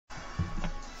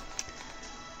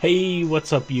Hey,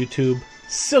 what's up YouTube?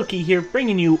 Silky here,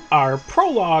 bringing you our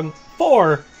prologue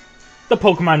for the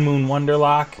Pokemon Moon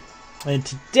Wonderlocke. And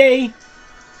today,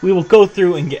 we will go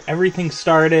through and get everything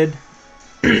started.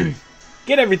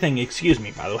 Get everything good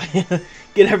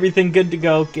to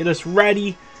go, get us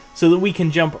ready, so that we can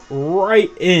jump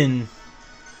right in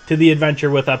to the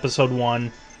adventure with Episode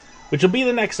 1, which will be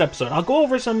the next episode. I'll go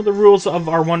over some of the rules of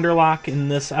our Wonderlocke in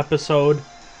this episode,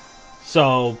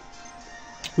 so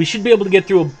we should be able to get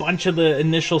through a bunch of the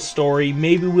initial story.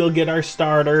 Maybe we'll get our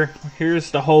starter.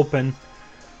 Here's to hoping.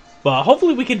 But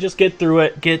hopefully we can just get through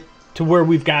it, get to where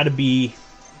we've got to be,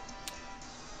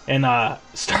 and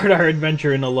start our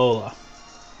adventure in Alola.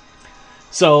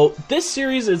 So this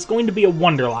series is going to be a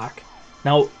Wonderlocke.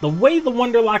 Now, the way the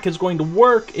Wonderlocke is going to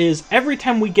work is every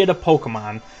time we get a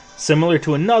Pokemon, similar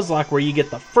to a Nuzlocke where you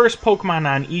get the first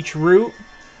Pokemon on each route,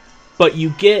 but you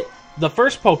get the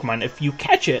first Pokemon. If you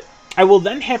catch it, I will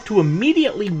then have to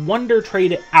immediately Wonder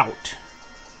Trade it out.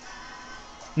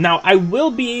 Now, I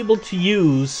will be able to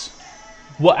use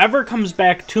whatever comes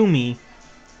back to me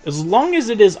as long as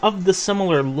it is of the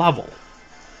similar level.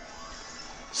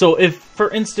 So if,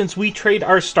 for instance, we trade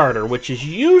our starter, which is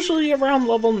usually around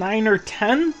level 9 or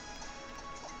 10,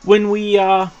 when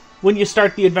you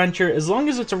start the adventure, as long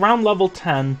as it's around level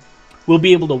 10, we'll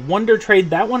be able to Wonder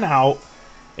Trade that one out,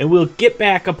 and we'll get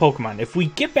back a Pokemon. If we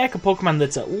get back a Pokemon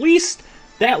that's at least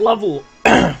that level,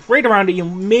 right around it,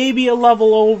 maybe a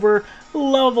level over, a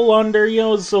level under,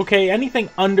 it's okay. Anything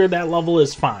under that level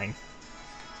is fine.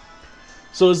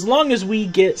 So as long as we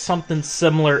get something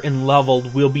similar and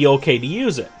leveled, we'll be okay to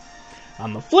use it.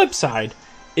 On the flip side,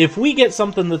 if we get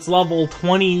something that's level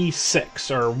 26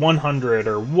 or 100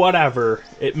 or whatever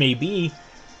it may be,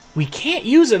 we can't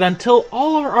use it until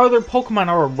all our other Pokemon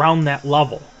are around that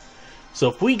level. So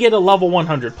if we get a level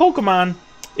 100 Pokemon,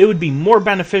 it would be more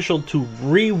beneficial to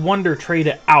re-Wonder Trade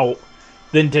it out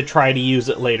than to try to use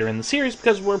it later in the series,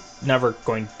 because we're never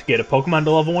going to get a Pokemon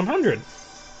to level 100.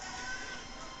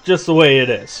 Just the way it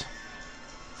is.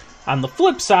 On the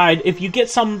flip side, if you get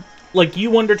some, like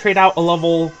you Wonder Trade out a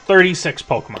level 36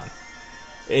 Pokemon,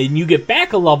 and you get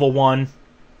back a level 1,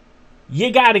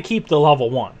 you gotta keep the level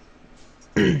 1.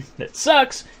 It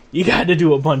sucks. You gotta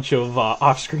do a bunch of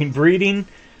off-screen breeding.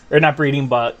 Or not breeding,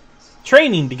 but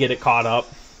training to get it caught up.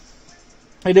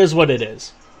 It is what it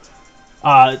is.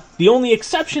 The only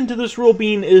exception to this rule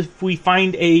being if we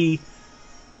find a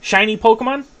shiny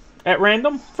Pokemon at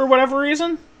random, for whatever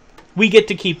reason, we get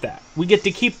to keep that. We get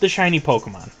to keep the shiny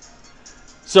Pokemon.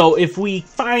 So if we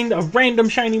find a random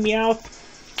shiny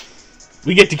Meowth,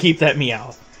 we get to keep that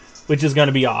Meowth, which is going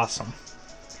to be awesome.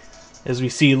 As we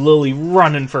see Lily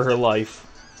running for her life.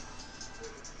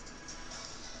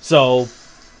 So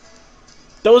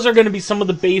those are going to be some of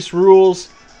the base rules.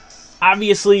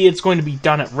 Obviously, it's going to be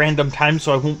done at random times,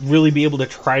 so I won't really be able to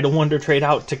try to Wonder Trade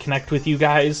out to connect with you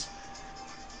guys.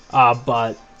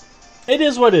 But it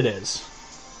is what it is,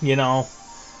 And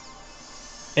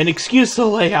excuse the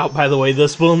layout, by the way.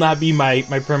 This will not be my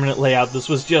permanent layout. This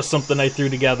was just something I threw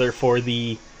together for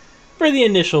the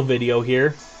initial video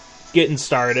here. Getting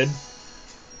started.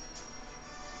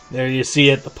 There you see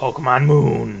it, the Pokemon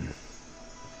Moon.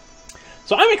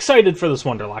 So I'm excited for this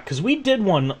Wonderlocke, because we did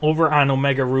one over on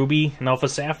Omega Ruby and Alpha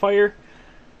Sapphire,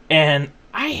 and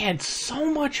I had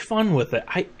so much fun with it.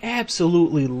 I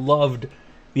absolutely loved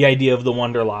the idea of the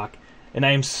Wonderlocke, and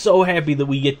I am so happy that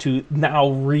we get to now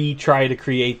retry to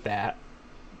create that.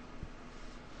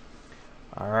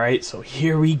 Alright, so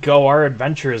here we go. Our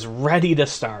adventure is ready to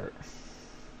start.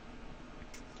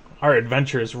 Our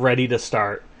adventure is ready to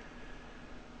start.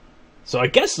 So I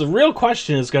guess the real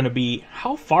question is going to be,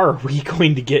 how far are we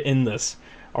going to get in this?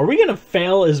 Are we going to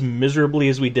fail as miserably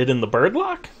as we did in the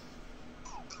Birdlock?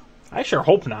 I sure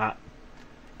hope not.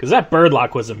 Because that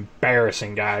Birdlock was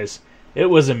embarrassing, guys. It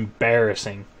was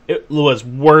embarrassing. It was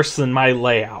worse than my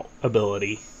layout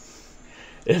ability.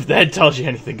 If that tells you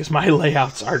anything, because my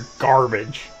layouts are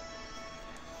garbage.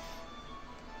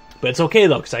 But it's okay,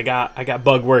 though, because I got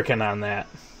Bug working on that.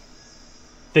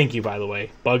 Thank you, by the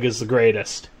way. Bug is the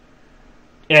greatest.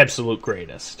 Absolute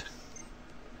greatest.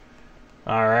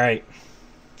 Alright.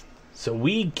 So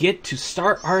we get to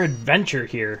start our adventure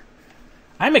here.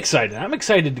 I'm excited. I'm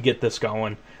excited to get this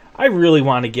going. I really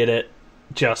want to get it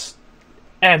just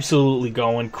absolutely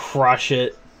going. Crush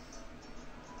it.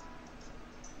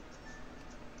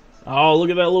 Oh, look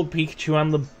at that little Pikachu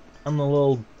on the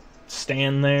little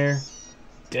stand there.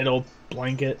 Ditto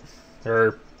blanket.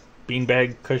 Or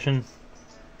beanbag cushion.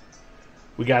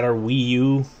 We got our Wii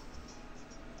U.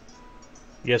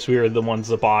 Guess we were the ones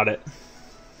that bought it.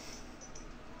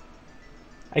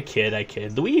 I kid.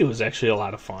 The Wii U was actually a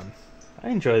lot of fun. I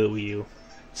enjoy the Wii U.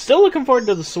 Still looking forward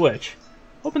to the Switch.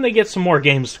 Hoping they get some more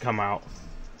games to come out.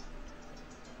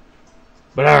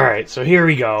 But alright, so here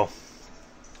we go.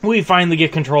 We finally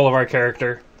get control of our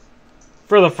character.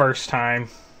 For the first time.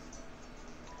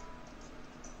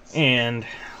 And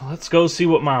let's go see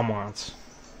what Mom wants.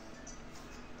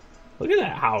 Look at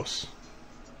that house.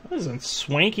 That is a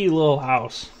swanky little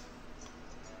house.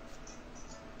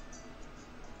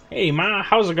 Hey, Ma,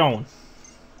 how's it going?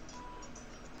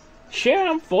 Shit,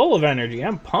 I'm full of energy.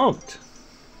 I'm pumped.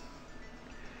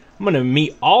 I'm gonna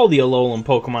meet all the Alolan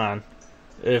Pokemon.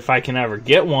 If I can ever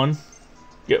get one.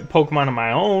 Get Pokemon of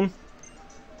my own.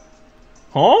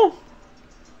 Huh?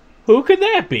 Who could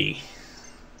that be?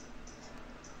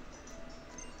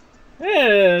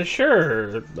 Yeah,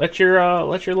 sure. Let your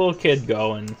little kid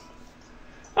go and...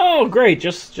 Oh, great.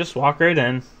 Just walk right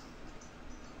in.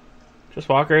 Just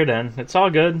walk right in. It's all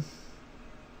good.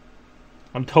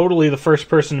 I'm totally the first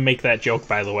person to make that joke,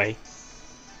 by the way.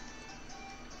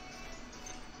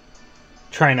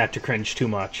 Try not to cringe too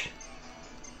much.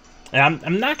 And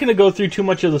I'm not going to go through too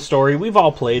much of the story. We've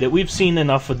all played it. We've seen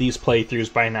enough of these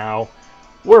playthroughs by now.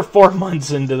 We're 4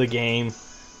 months into the game.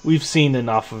 We've seen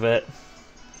enough of it.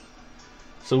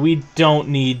 So we don't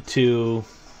need to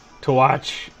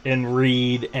watch and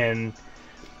read and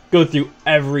go through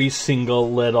every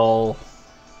single little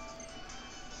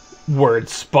word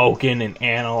spoken and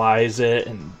analyze it.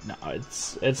 And no,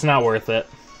 it's not worth it.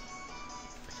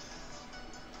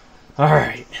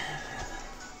 Alright.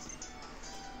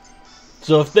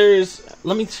 So if there's...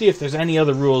 Let me see if there's any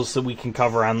other rules that we can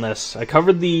cover on this. I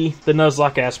covered the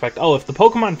Nuzlocke aspect. Oh, if the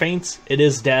Pokemon faints, it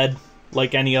is dead,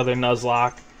 like any other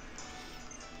Nuzlocke.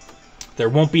 There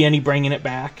won't be any bringing it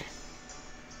back.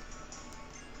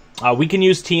 We can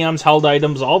use TMs, held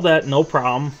items, all that, no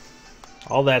problem.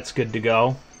 All that's good to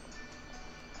go.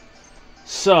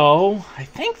 So, I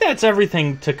think that's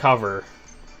everything to cover.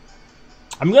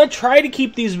 I'm going to try to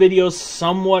keep these videos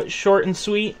somewhat short and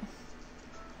sweet.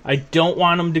 I don't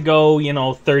want them to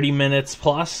go, 30 minutes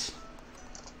plus.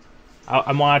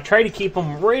 I want to try to keep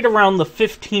them right around the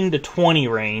 15 to 20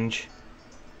 range.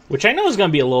 Which I know is going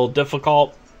to be a little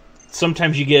difficult.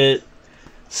 Sometimes you get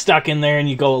stuck in there and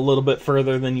you go a little bit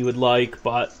further than you would like.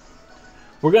 But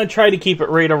we're going to try to keep it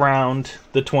right around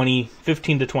the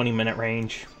 15 to 20 minute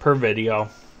range per video.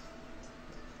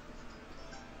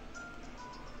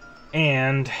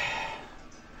 And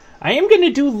I am going to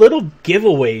do little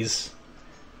giveaways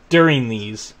during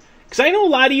these. Because I know a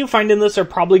lot of you finding this are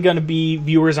probably going to be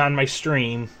viewers on my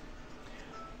stream.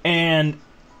 And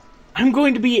I'm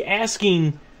going to be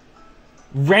asking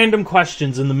random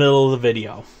questions in the middle of the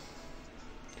video.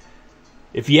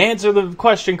 If you answer the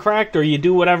question correct, or you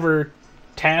do whatever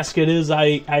task it is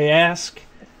I ask,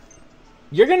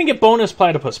 you're going to get bonus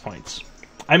platypus points.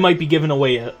 I might be giving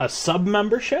away a sub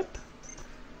membership.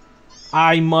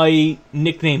 I might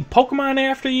nickname Pokemon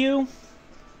after you.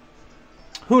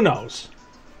 Who knows?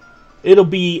 It'll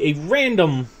be a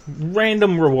random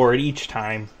reward each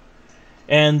time.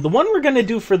 And the one we're going to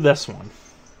do for this one,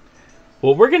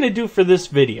 what we're going to do for this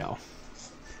video,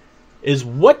 is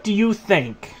what do you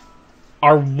think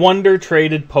our Wonder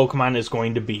Traded Pokemon is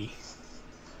going to be?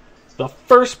 The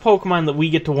first Pokemon that we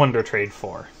get to Wonder Trade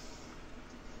for.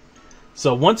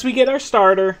 So once we get our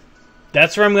starter,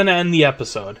 that's where I'm going to end the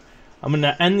episode. I'm going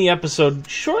to end the episode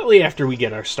shortly after we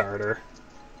get our starter.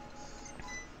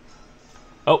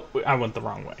 Oh, I went the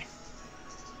wrong way.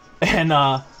 And,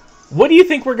 what do you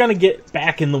think we're going to get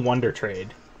back in the Wonder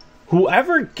Trade?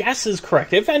 Whoever guesses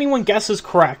correct, if anyone guesses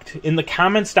correct, in the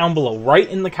comments down below, write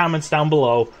in the comments down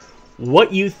below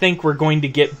what you think we're going to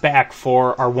get back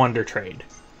for our Wonder Trade.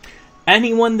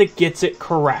 Anyone that gets it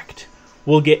correct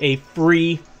will get a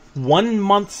free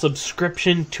 1-month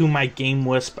subscription to my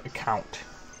GameWisp account.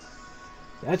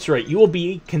 That's right, you will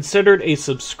be considered a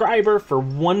subscriber for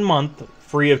 1 month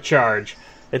free of charge.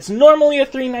 It's normally a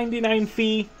 $3.99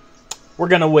 fee. We're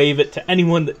going to waive it to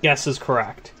anyone that guesses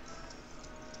correct.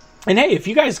 And hey, if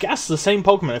you guys guess the same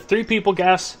Pokemon, if 3 people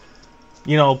guess,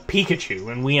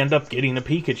 Pikachu, and we end up getting a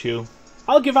Pikachu,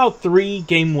 I'll give out 3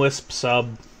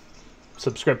 GameWisp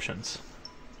subscriptions.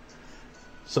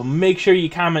 So make sure you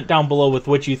comment down below with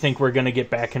what you think we're going to get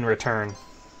back in return.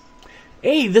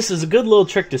 Hey, this is a good little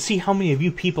trick to see how many of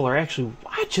you people are actually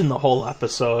watching the whole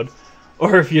episode,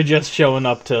 or if you're just showing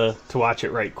up to watch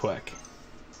it right quick.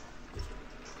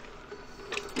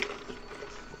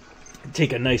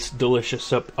 Take a nice delicious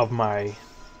sip of my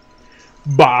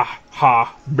Baja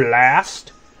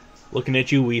Blast. Looking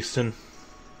at you, Weaston.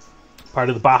 Part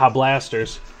of the Baja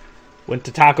Blasters. Went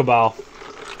to Taco Bell.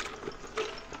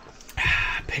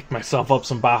 Picked myself up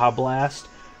some Baja Blast.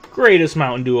 Greatest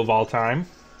Mountain Dew of all time.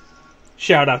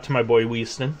 Shout out to my boy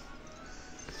Weaston.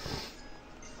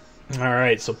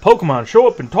 Alright, so Pokemon show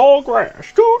up in tall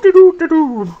grass.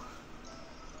 Doo-doo-doo-doo-doo.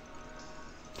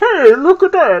 Hey, look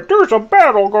at that. There's a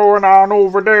battle going on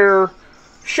over there.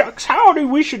 Shucks howdy,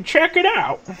 we should check it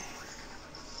out.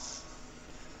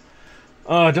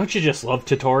 Don't you just love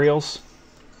tutorials?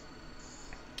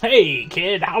 Hey,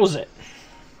 kid, how's it?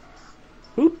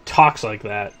 Who talks like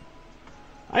that?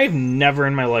 I've never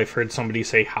in my life heard somebody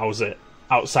say how's it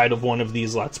outside of one of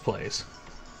these Let's Plays.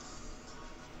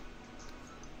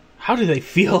 How do they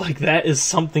feel like that is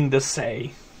something to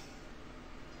say?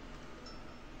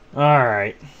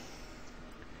 Alright.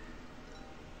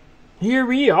 Here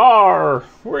we are.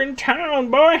 We're in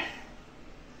town, boy.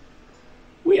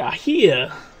 We are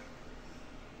here.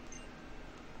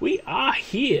 We are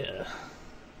here.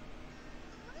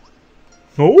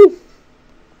 Oh?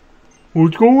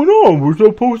 What's going on? We're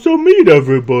supposed to meet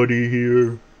everybody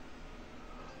here.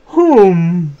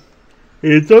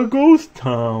 It's a ghost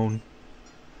town.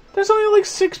 There's only like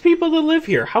 6 people that live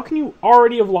here. How can you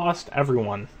already have lost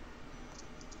everyone?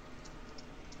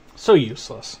 So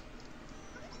useless.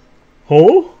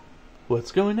 Oh?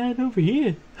 What's going on over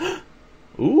here?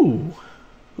 Ooh.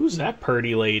 Who's that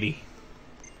pretty lady?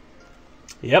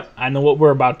 Yep, I know what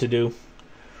we're about to do.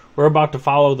 We're about to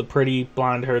follow the pretty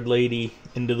blonde-haired lady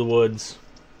into the woods.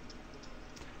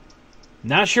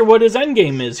 Not sure what his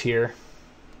endgame is here.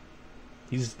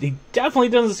 He definitely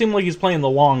doesn't seem like he's playing the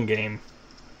long game.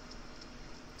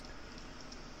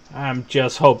 I'm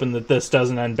just hoping that this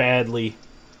doesn't end badly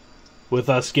with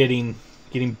us getting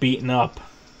beaten up.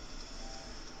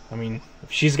 I mean,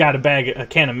 if she's got a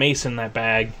can of mace in that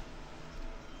bag,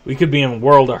 we could be in a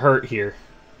world of hurt here.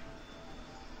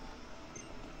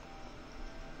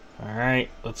 Alright,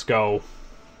 let's go.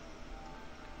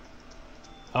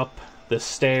 Up the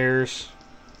stairs.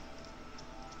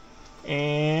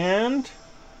 And...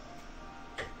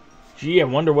 gee, I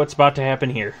wonder what's about to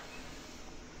happen here.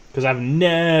 Because I've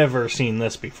never seen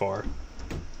this before.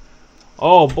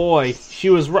 Oh boy,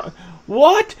 she was...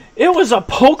 what? It was a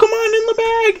Pokemon in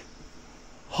the bag?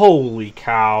 Holy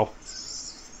cow.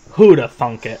 Who'da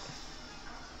thunk it?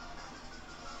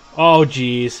 Oh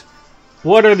jeez.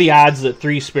 What are the odds that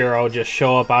 3 Spearow just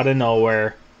show up out of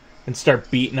nowhere and start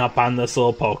beating up on this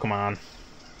little Pokemon?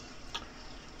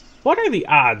 What are the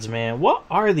odds, man? What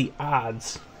are the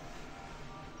odds?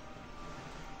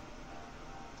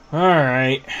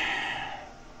 Alright.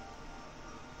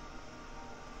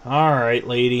 Alright,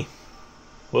 lady.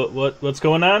 What's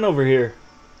going on over here?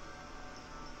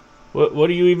 What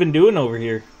are you even doing over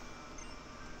here?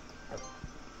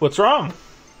 What's wrong?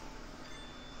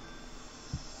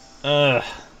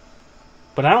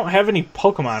 But I don't have any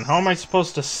Pokemon. How am I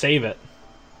supposed to save it?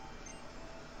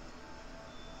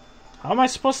 How am I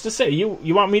supposed to save?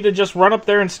 You want me to just run up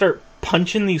there and start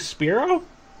punching these Spearow?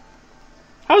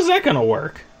 How's that gonna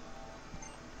work?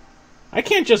 I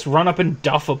can't just run up and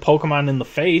duff a Pokemon in the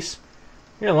face.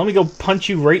 Here, let me go punch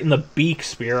you right in the beak,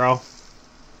 Spearow.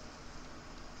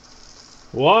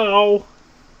 Whoa!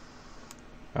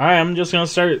 Alright, I'm just gonna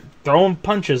start throwing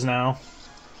punches now.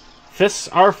 Fists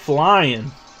are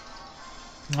flying.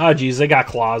 Oh, geez, they got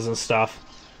claws and stuff.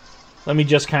 Let me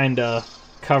just kind of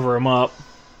cover them up.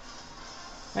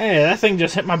 Hey, that thing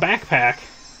just hit my backpack.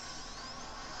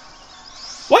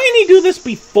 Why didn't he do this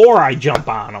before I jump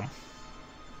on him?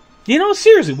 You know,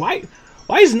 seriously, why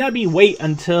does Nebby wait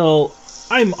until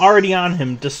I'm already on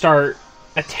him to start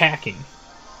attacking?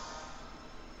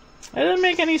 That doesn't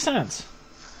make any sense.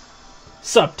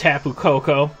 Sup, Tapu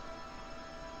Koko?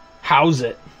 How's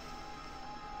it?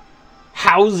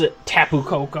 How's it, Tapu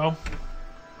Koko?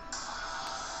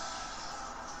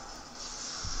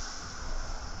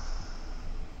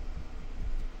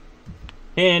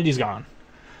 And he's gone.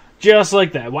 Just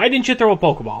like that. Why didn't you throw a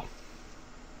Pokeball?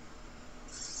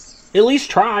 At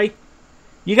least try.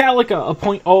 You got like a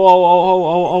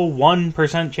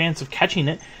 0.00001% chance of catching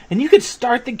it, and you could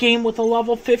start the game with a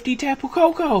level 50 Tapu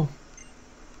Koko.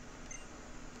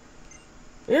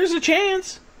 There's a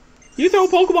chance. You throw a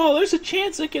Pokeball, there's a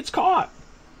chance it gets caught.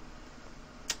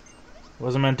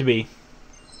 Wasn't meant to be.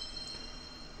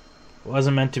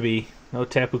 Wasn't meant to be. No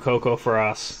Tapu Koko for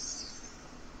us.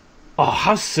 Oh,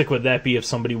 how sick would that be if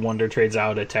somebody Wonder Trades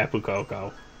out a Tapu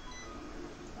Koko?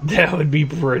 That would be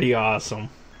pretty awesome.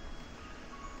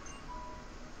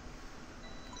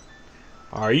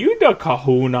 Are you the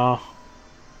kahuna?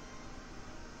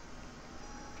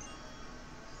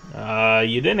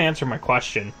 You didn't answer my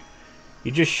question.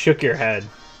 You just shook your head.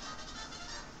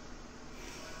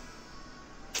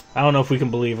 I don't know if we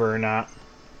can believe her or not.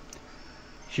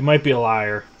 She might be a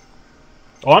liar.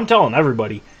 Oh, I'm telling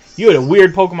everybody. You had a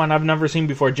weird Pokemon I've never seen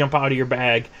before jump out of your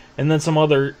bag, and then some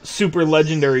other super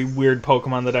legendary weird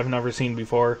Pokemon that I've never seen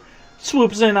before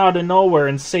swoops in out of nowhere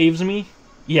and saves me.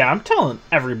 Yeah, I'm telling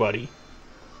everybody.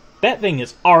 That thing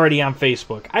is already on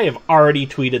Facebook. I have already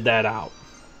tweeted that out.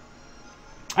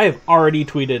 I have already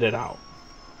tweeted it out.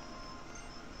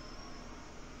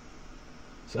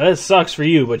 So that sucks for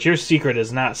you, but your secret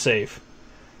is not safe.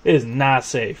 It is not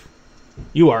safe.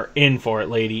 You are in for it,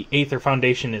 lady. Aether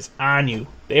Foundation is on you.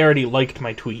 They already liked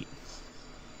my tweet.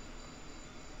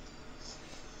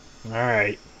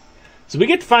 Alright. So we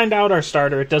get to find out our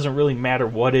starter. It doesn't really matter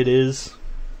what it is.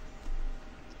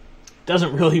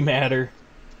 Doesn't really matter.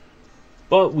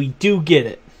 But we do get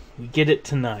it. We get it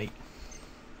tonight.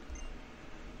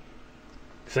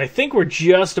 Because I think we're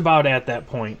just about at that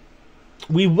point.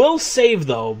 We will save,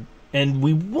 though, and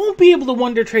we won't be able to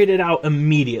Wonder Trade it out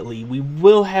immediately. We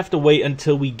will have to wait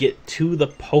until we get to the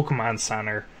Pokemon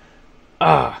Center.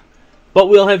 But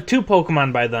we'll have 2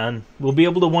 Pokemon by then. We'll be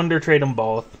able to Wonder Trade them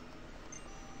both.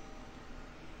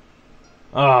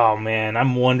 Oh, man,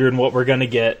 I'm wondering what we're going to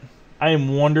get. I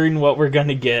am wondering what we're going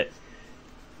to get.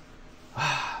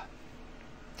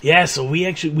 Yeah, so we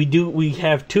have 2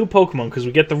 Pokemon, because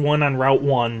we get the one on Route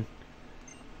 1.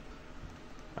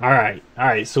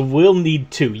 Alright, so we'll need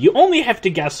 2. You only have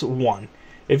to guess 1.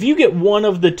 If you get one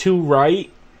of the 2 right,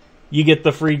 you get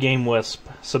the free Game Wisp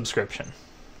subscription.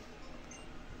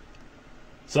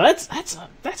 So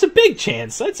that's a big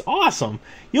chance. That's awesome.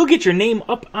 You'll get your name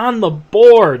up on the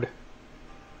board.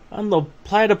 On the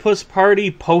Platypus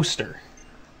Party poster.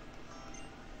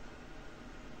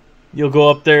 You'll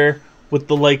go up there with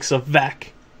the likes of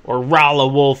Vec, or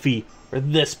Rala Wolfie, or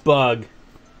this bug.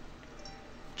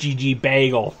 GG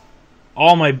Bagel.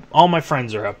 All my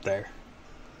friends are up there.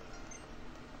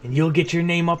 And you'll get your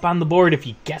name up on the board if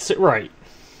you guess it right.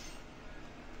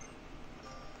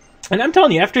 And I'm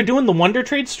telling you, after doing the Wonder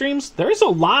Trade streams, there's a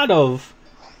lot of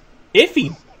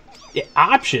iffy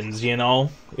options, you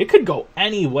know. It could go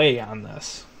any way on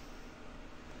this.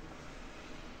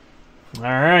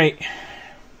 Alright.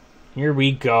 Here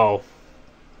we go.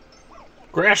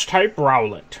 Grass-type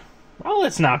Rowlet. Well,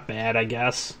 it's not bad, I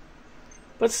guess.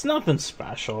 But it's nothing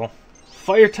special.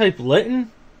 Fire-type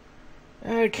Litten?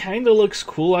 It kinda looks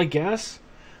cool, I guess.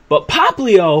 But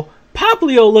Poplio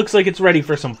looks like it's ready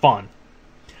for some fun.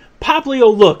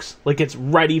 Poplio looks like it's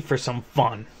ready for some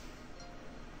fun.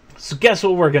 So guess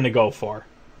what we're gonna go for?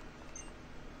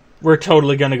 We're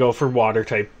totally gonna go for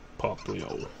Water-type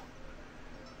Poplio.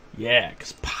 Yeah,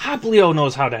 because Poplio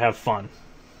knows how to have fun.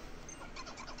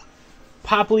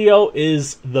 Poplio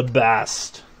is the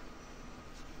best.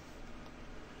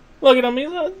 Look at him.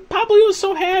 Poplio is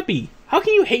so happy. How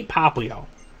can you hate Poplio?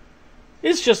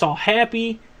 It's just all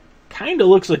happy. Kind of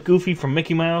looks like Goofy from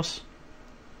Mickey Mouse.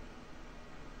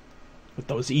 With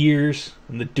those ears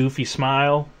and the doofy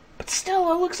smile. But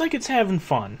still, it looks like it's having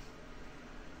fun.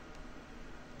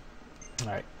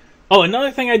 Alright. Oh,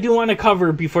 another thing I do want to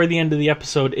cover before the end of the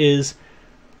episode is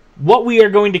what we are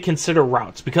going to consider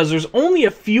routes. Because there's only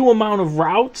a few amount of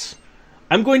routes.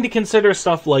 I'm going to consider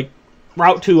stuff like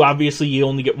Route 2, obviously, you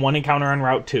only get 1 encounter on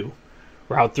Route 2.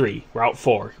 Route 3, Route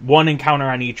 4, 1 encounter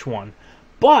on each one.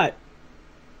 But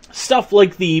stuff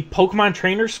like the Pokemon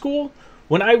Trainer School,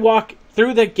 when I walk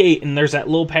through that gate and there's that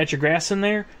little patch of grass in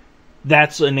there,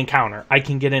 that's an encounter. I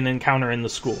can get an encounter in the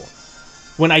school.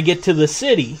 When I get to the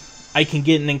city, I can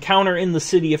get an encounter in the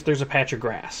city if there's a patch of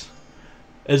grass.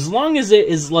 As long as it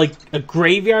is like a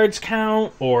graveyards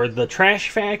count or the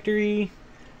trash factory,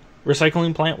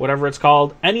 recycling plant, whatever it's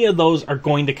called, any of those are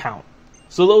going to count.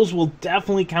 So those will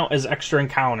definitely count as extra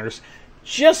encounters,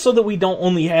 just so that we don't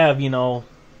only have,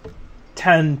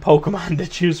 10 Pokemon to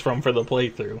choose from for the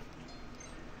playthrough.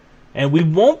 And we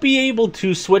won't be able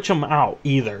to switch them out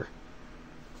either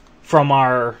from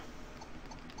our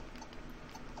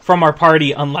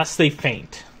party unless they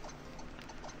faint.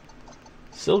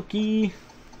 Silky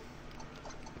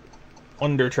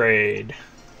Wonder Trade.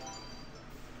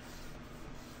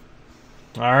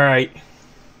 Alright.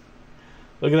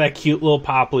 Look at that cute little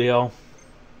Poplio.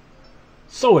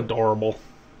 So adorable.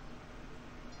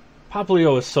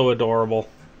 Poplio is so adorable.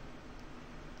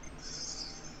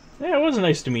 Yeah, it was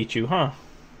nice to meet you, huh?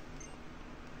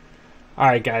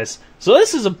 Alright, guys. So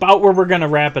this is about where we're going to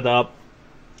wrap it up.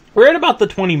 We're at about the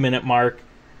 20-minute mark.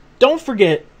 Don't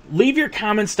forget, leave your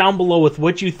comments down below with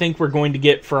what you think we're going to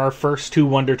get for our first 2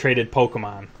 Wonder Traded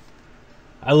Pokemon.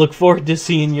 I look forward to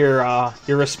seeing your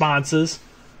responses.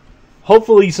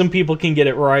 Hopefully some people can get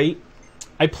it right.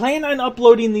 I plan on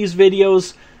uploading these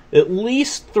videos at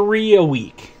least 3 a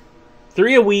week.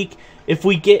 3 a week if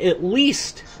we get at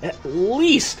least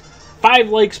 5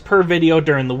 likes per video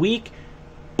during the week.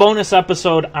 bonus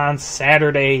episode on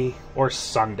Saturday or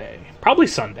Sunday. Probably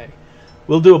Sunday.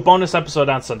 We'll do a bonus episode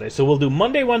on Sunday. So we'll do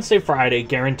Monday, Wednesday, Friday,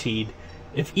 guaranteed.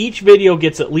 If each video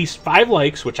gets at least 5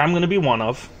 likes, which I'm going to be one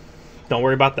of, don't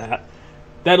worry about that,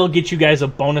 that'll get you guys a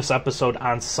bonus episode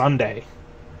on Sunday.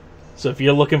 So if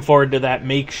you're looking forward to that,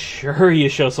 make sure you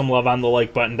show some love on the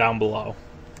like button down below.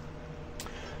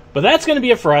 But that's going to be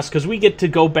it for us, because we get to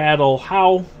go battle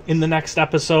How in the next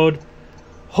episode.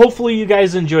 Hopefully you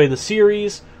guys enjoy the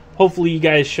series. Hopefully you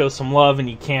guys show some love and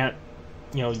you can't,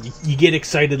 you get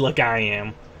excited like I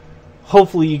am.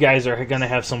 Hopefully you guys are going to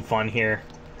have some fun here.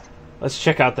 Let's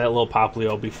check out that little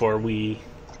Poplio before we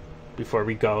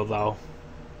go, though.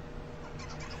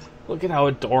 Look at how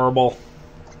adorable.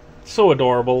 So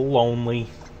adorable, lonely.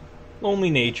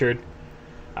 Lonely-natured.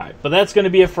 Alright, but that's going to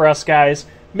be it for us, guys.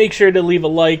 Make sure to leave a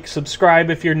like,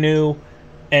 subscribe if you're new,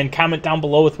 and comment down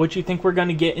below with what you think we're going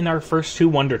to get in our first 2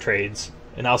 Wonder Trades.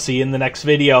 And I'll see you in the next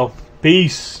video.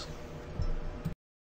 Peace!